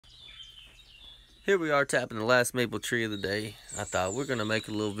Here we are tapping the last maple tree of the day. I thought we're going to make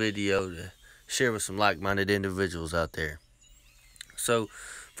a little video to share with some like-minded individuals out there. So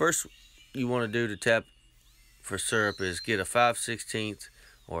first you want to do to tap for syrup is get a 5/16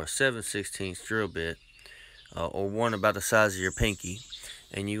 or a 7/16 drill bit, or one about the size of your pinky,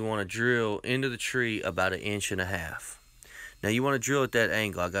 and you want to drill into the tree about 1.5 inches. Now you want to drill at that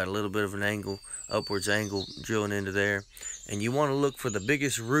angle. I got a little bit of an angle, upwards angle drilling into there. And you want to look for the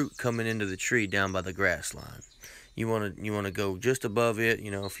biggest root coming into the tree down by the grass line. You want to go just above it,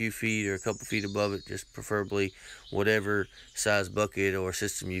 a few feet or a couple feet above it, just preferably whatever size bucket or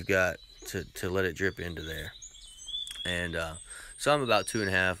system you've got to let it drip into there. And so I'm about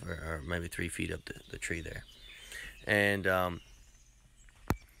 2.5 or maybe 3 feet up the tree there. And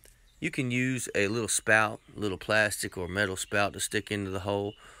you can use a little spout, little plastic or metal spout to stick into the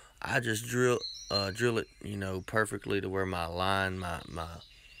hole. I just drill it, perfectly to where my line, my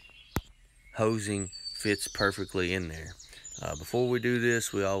hosing fits perfectly in there. Before we do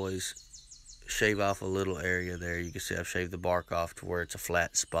this, we always shave off a little area there. You can see I've shaved the bark off to where it's a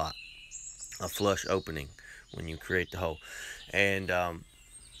flat spot, a flush opening when you create the hole. And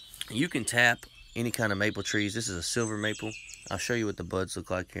you can tap any kind of maple trees. This is a silver maple. I'll show you what the buds look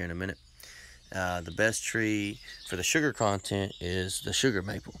like here in a minute. The best tree for the sugar content is the sugar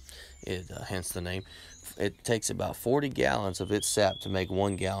maple, hence the name. It takes about 40 gallons of its sap to make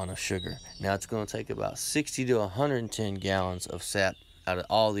 1 gallon of sugar. Now it's going to take about 60 to 110 gallons of sap out of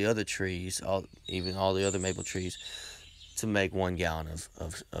all the other trees, even all the other maple trees, to make 1 gallon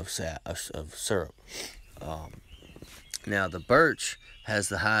of syrup. Now the birch has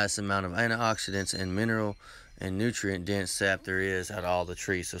the highest amount of antioxidants and mineral and nutrient dense sap there is out of all the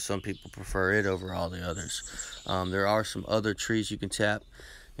trees, so some people prefer it over all the others. There are some other trees you can tap,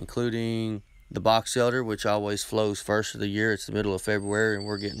 including the box elder, which always flows first of the year. It's the middle of February, and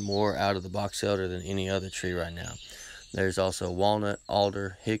we're getting more out of the box elder than any other tree right now. There's also walnut,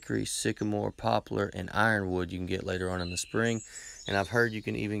 alder, hickory, sycamore, poplar, and ironwood you can get later on in the spring. And I've heard you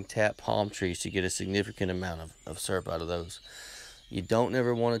can even tap palm trees to get a significant amount of syrup out of those. You don't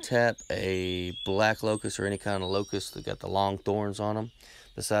ever want to tap a black locust or any kind of locust that got the long thorns on them.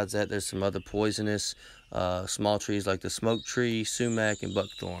 Besides that, there's some other poisonous small trees like the smoke tree, sumac, and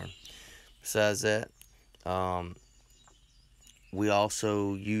buckthorn. Besides that, we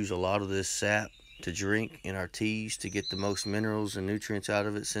also use a lot of this sap to drink in our teas to get the most minerals and nutrients out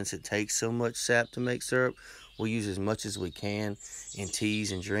of it. Since it takes so much sap to make syrup, we'll use as much as we can in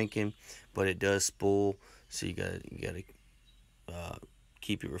teas and drinking, but it does spoil, so you gotta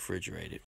keep it refrigerated.